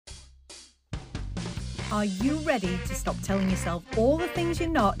Are you ready to stop telling yourself all the things you're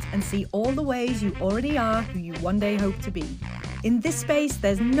not and see all the ways you already are who you one day hope to be? In this space,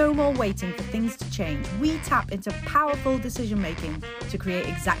 there's no more waiting for things to change. We tap into powerful decision making to create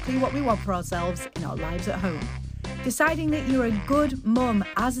exactly what we want for ourselves in our lives at home. Deciding that you're a good mum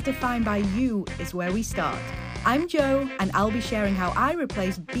as defined by you is where we start. I'm Jo, and I'll be sharing how I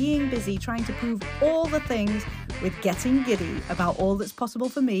replace being busy trying to prove all the things with getting giddy about all that's possible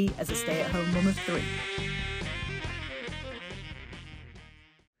for me as a stay-at-home mum of 3.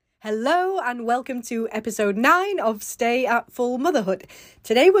 Hello and welcome to episode 9 of Stay at Full Motherhood.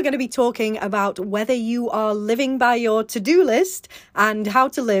 Today we're going to be talking about whether you are living by your to-do list and how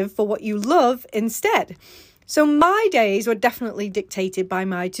to live for what you love instead. So my days were definitely dictated by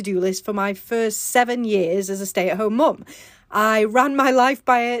my to-do list for my first 7 years as a stay-at-home mum. I ran my life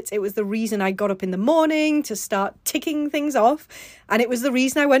by it. It was the reason I got up in the morning to start ticking things off, and it was the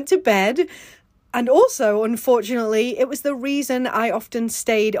reason I went to bed. And also, unfortunately, it was the reason I often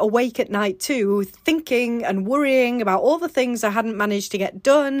stayed awake at night too, thinking and worrying about all the things I hadn't managed to get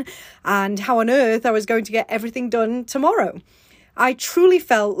done and how on earth I was going to get everything done tomorrow. I truly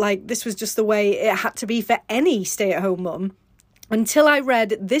felt like this was just the way it had to be for any stay-at-home mum until I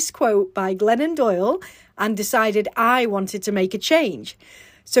read this quote by Glennon Doyle and decided I wanted to make a change.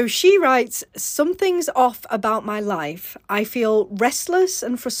 So she writes, "Something's off about my life. I feel restless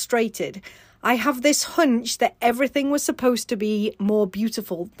and frustrated. I have this hunch that everything was supposed to be more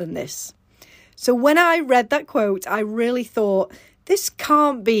beautiful than this." So when I read that quote, I really thought, this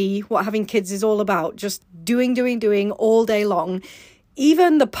can't be what having kids is all about, just doing all day long.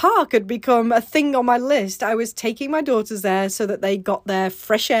 Even the park had become a thing on my list. I was taking my daughters there so that they got their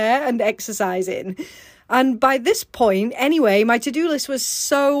fresh air and exercise in. And by this point, anyway, my to-do list was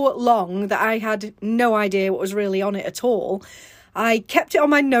so long that I had no idea what was really on it at all. I kept it on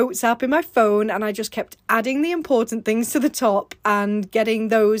my notes app in my phone and I just kept adding the important things to the top and getting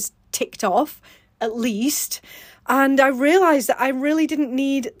those ticked off, at least. And I realised that I really didn't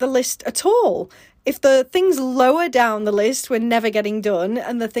need the list at all. If the things lower down the list were never getting done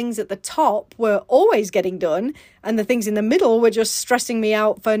and the things at the top were always getting done and the things in the middle were just stressing me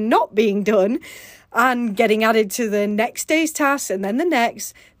out for not being done and getting added to the next day's tasks and then the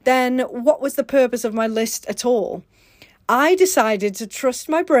next, then what was the purpose of my list at all? I decided to trust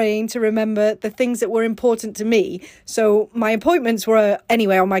my brain to remember the things that were important to me. So my appointments were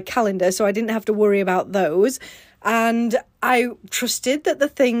anyway on my calendar, so I didn't have to worry about those. And I trusted that the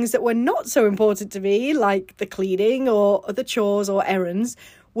things that were not so important to me, like the cleaning or the chores or errands,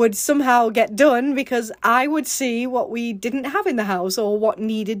 would somehow get done because I would see what we didn't have in the house or what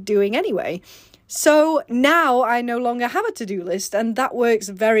needed doing anyway. So now I no longer have a to-do list, and that works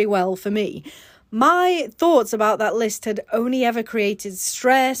very well for me. My thoughts about that list had only ever created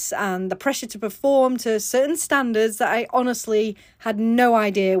stress and the pressure to perform to certain standards that I honestly had no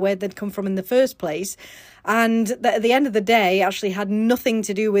idea where they'd come from in the first place. And that at the end of the day actually had nothing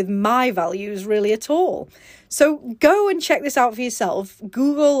to do with my values really at all. So go and check this out for yourself.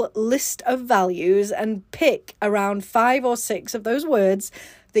 Google list of values and pick around 5 or 6 of those words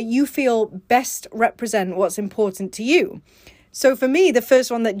that you feel best represent what's important to you. So for me, the first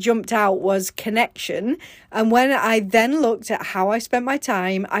one that jumped out was connection. And when I then looked at how I spent my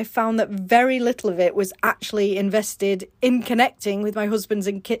time, I found that very little of it was actually invested in connecting with my husband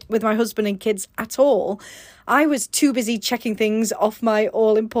and kids at all. I was too busy checking things off my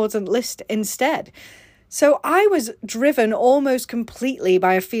all-important list instead. So I was driven almost completely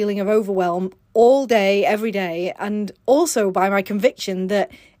by a feeling of overwhelm all day, every day, and also by my conviction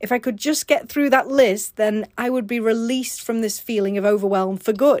that if I could just get through that list, then I would be released from this feeling of overwhelm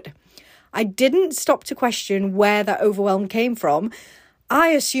for good. I didn't stop to question where that overwhelm came from. I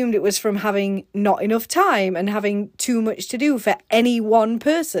assumed it was from having not enough time and having too much to do for any one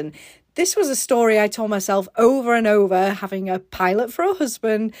person. This was a story I told myself over and over, having a pilot for a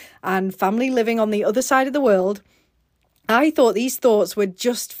husband and family living on the other side of the world. I thought these thoughts were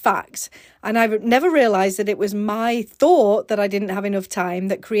just facts, and I've never realised that it was my thought that I didn't have enough time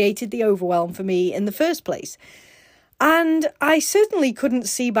that created the overwhelm for me in the first place. And I certainly couldn't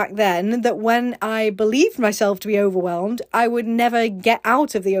see back then that when I believed myself to be overwhelmed, I would never get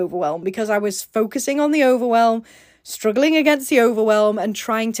out of the overwhelm because I was focusing on the overwhelm, struggling against the overwhelm, and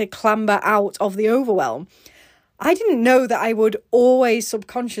trying to clamber out of the overwhelm. I didn't know that I would always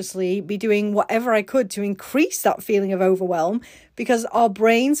subconsciously be doing whatever I could to increase that feeling of overwhelm because our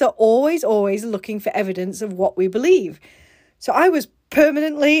brains are always looking for evidence of what we believe. So I was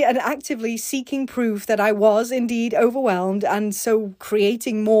permanently and actively seeking proof that I was indeed overwhelmed, and so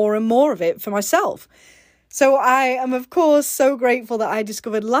creating more and more of it for myself. So I am, of course, so grateful that I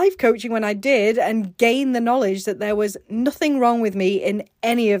discovered life coaching when I did and gained the knowledge that there was nothing wrong with me in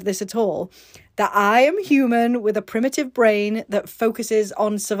any of this at all. That I am human with a primitive brain that focuses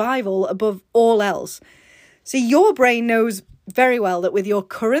on survival above all else. So your brain knows very well that with your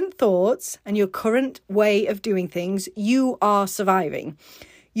current thoughts and your current way of doing things, you are surviving.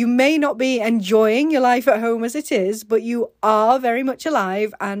 You may not be enjoying your life at home as it is, but you are very much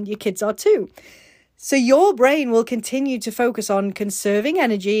alive and your kids are too. So your brain will continue to focus on conserving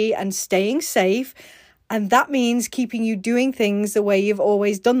energy and staying safe, and that means keeping you doing things the way you've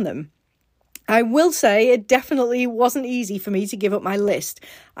always done them. I will say it definitely wasn't easy for me to give up my list.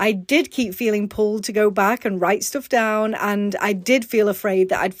 I did keep feeling pulled to go back and write stuff down, and I did feel afraid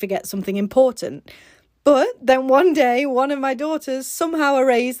that I'd forget something important. But then one day, one of my daughters somehow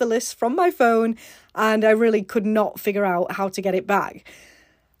erased the list from my phone, and I really could not figure out how to get it back.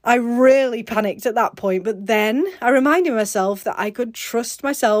 I really panicked at that point, but then I reminded myself that I could trust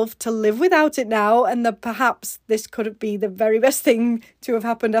myself to live without it now, and that perhaps this could be the very best thing to have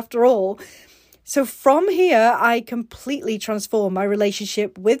happened after all. So from here, I completely transformed my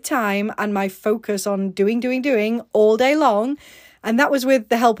relationship with time and my focus on doing all day long. And that was with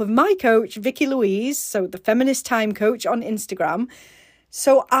the help of my coach, Vicky Louise, so the Feminist Time Coach on Instagram.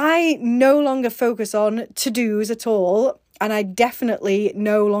 So I no longer focus on to-dos at all. And I definitely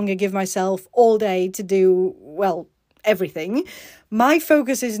no longer give myself all day to do, well, everything. My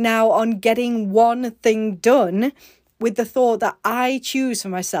focus is now on getting one thing done with the thought that I choose for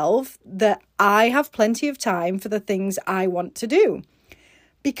myself, that I have plenty of time for the things I want to do.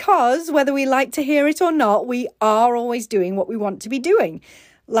 Because whether we like to hear it or not, we are always doing what we want to be doing,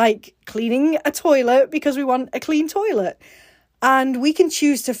 like cleaning a toilet because we want a clean toilet. And we can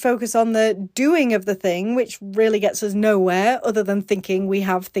choose to focus on the doing of the thing, which really gets us nowhere other than thinking we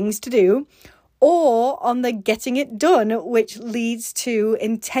have things to do, or on the getting it done, which leads to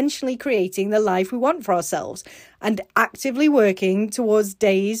intentionally creating the life we want for ourselves and actively working towards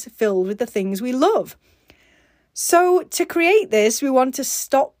days filled with the things we love. So to create this, we want to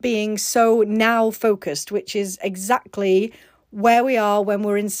stop being so now focused, which is exactly where we are when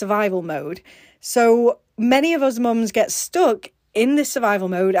we're in survival mode. So many of us mums get stuck in this survival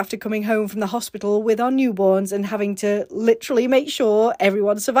mode after coming home from the hospital with our newborns and having to literally make sure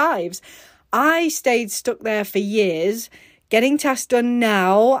everyone survives. I stayed stuck there for years, getting tasks done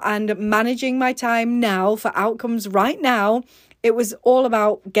now and managing my time now for outcomes right now. It was all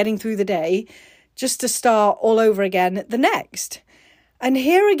about getting through the day just to start all over again the next. And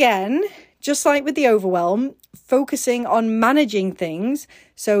here again, just like with the overwhelm, focusing on managing things.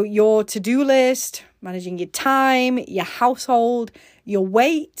 So your to-do list, managing your time, your household, your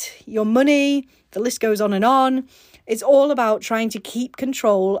weight, your money, the list goes on and on. It's all about trying to keep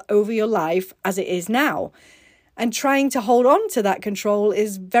control over your life as it is now. And trying to hold on to that control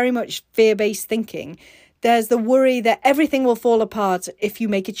is very much fear-based thinking. There's the worry that everything will fall apart if you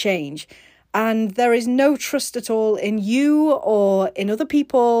make a change. And there is no trust at all in you or in other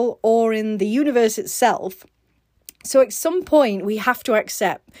people or in the universe itself. So at some point, we have to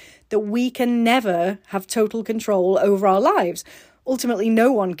accept that we can never have total control over our lives. Ultimately,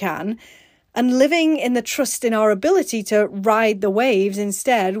 no one can. And living in the trust in our ability to ride the waves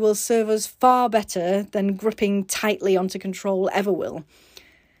instead will serve us far better than gripping tightly onto control ever will.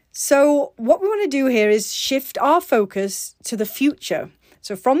 So what we want to do here is shift our focus to the future.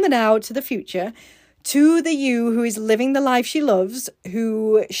 So from the now to the future, to the you who is living the life she loves,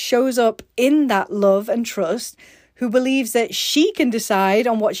 who shows up in that love and trust, who believes that she can decide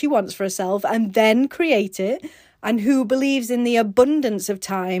on what she wants for herself and then create it, and who believes in the abundance of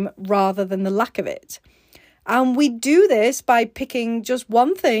time rather than the lack of it. And we do this by picking just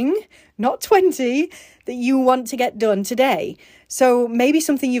one thing, not 20, that you want to get done today. So maybe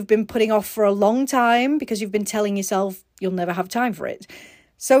something you've been putting off for a long time because you've been telling yourself you'll never have time for it.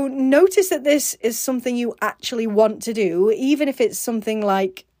 So notice that this is something you actually want to do, even if it's something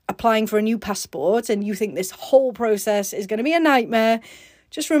like applying for a new passport and you think this whole process is going to be a nightmare.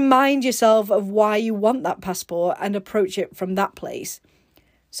 Just remind yourself of why you want that passport and approach it from that place.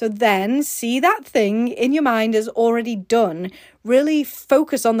 So then see that thing in your mind as already done. Really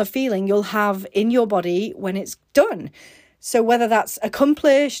focus on the feeling you'll have in your body when it's done. So whether that's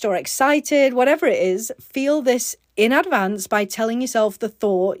accomplished or excited, whatever it is, feel this in advance by telling yourself the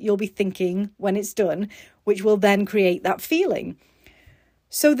thought you'll be thinking when it's done, which will then create that feeling.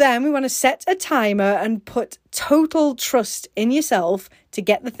 So then we want to set a timer and put total trust in yourself to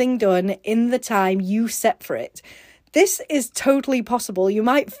get the thing done in the time you set for it. This is totally possible. You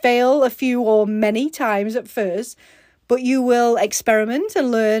might fail a few or many times at first, but you will experiment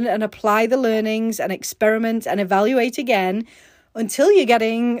and learn and apply the learnings and experiment and evaluate again until you're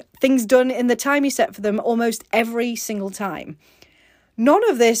getting things done in the time you set for them almost every single time. None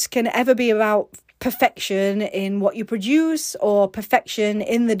of this can ever be about perfection in what you produce or perfection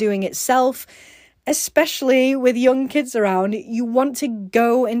in the doing itself. Especially with young kids around, you want to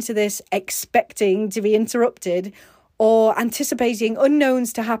go into this expecting to be interrupted or anticipating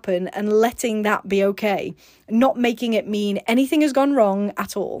unknowns to happen and letting that be okay, not making it mean anything has gone wrong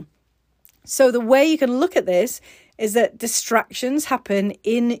at all. So the way you can look at this is that distractions happen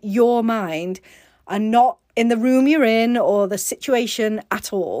in your mind and not in the room you're in or the situation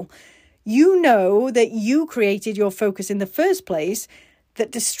at all. You know that you created your focus in the first place,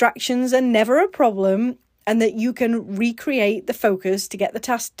 that distractions are never a problem, and that you can recreate the focus to get the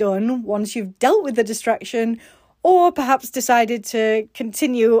task done once you've dealt with the distraction, or perhaps decided to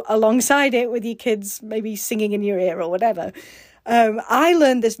continue alongside it with your kids maybe singing in your ear or whatever. I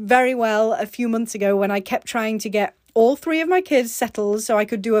learned this very well a few months ago when I kept trying to get all three of my kids settled so I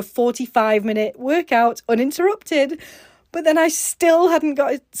could do a 45-minute workout uninterrupted, but then I still hadn't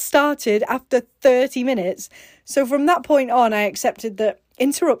got it started after 30 minutes. So from that point on, I accepted that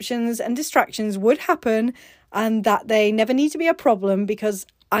interruptions and distractions would happen and that they never need to be a problem because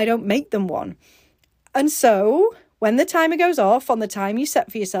I don't make them one. And so when the timer goes off on the time you set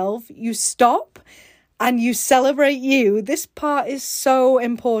for yourself, you stop and you celebrate you. This part is so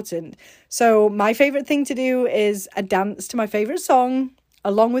important. So my favorite thing to do is a dance to my favorite song,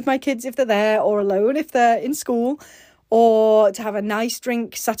 along with my kids if they're there, or alone if they're in school, or to have a nice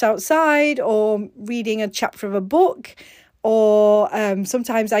drink sat outside, or reading a chapter of a book, or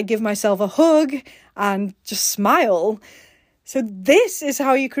sometimes I give myself a hug and just smile. So this is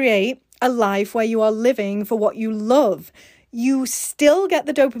how you create a life where you are living for what you love. You still get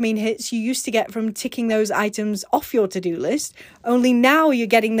the dopamine hits you used to get from ticking those items off your to-do list, only now you're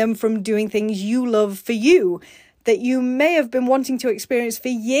getting them from doing things you love for you, that you may have been wanting to experience for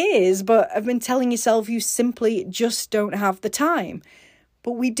years, but have been telling yourself you simply just don't have the time.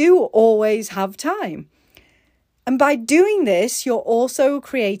 But we do always have time. And by doing this, you're also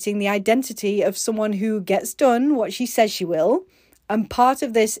creating the identity of someone who gets done what she says she will. And part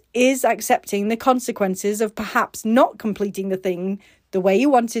of this is accepting the consequences of perhaps not completing the thing the way you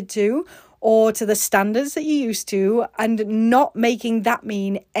wanted to, or to the standards that you used to, and not making that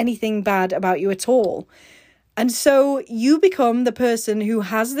mean anything bad about you at all. And so you become the person who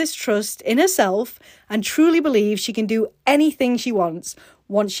has this trust in herself and truly believes she can do anything she wants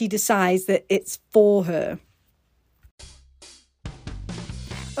once she decides that it's for her.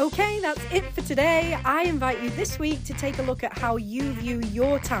 Okay, that's it for today. I invite you this week to take a look at how you view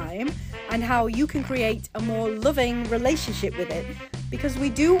your time and how you can create a more loving relationship with it. Because we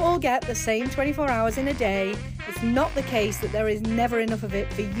do all get the same 24 hours in a day. It's not the case that there is never enough of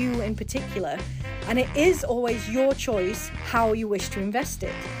it for you in particular. And it is always your choice how you wish to invest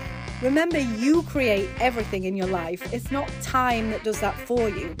it. Remember, you create everything in your life. It's not time that does that for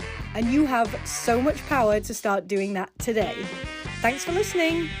you. And you have so much power to start doing that today. Thanks for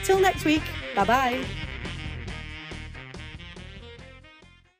listening. Till next week. Bye-bye.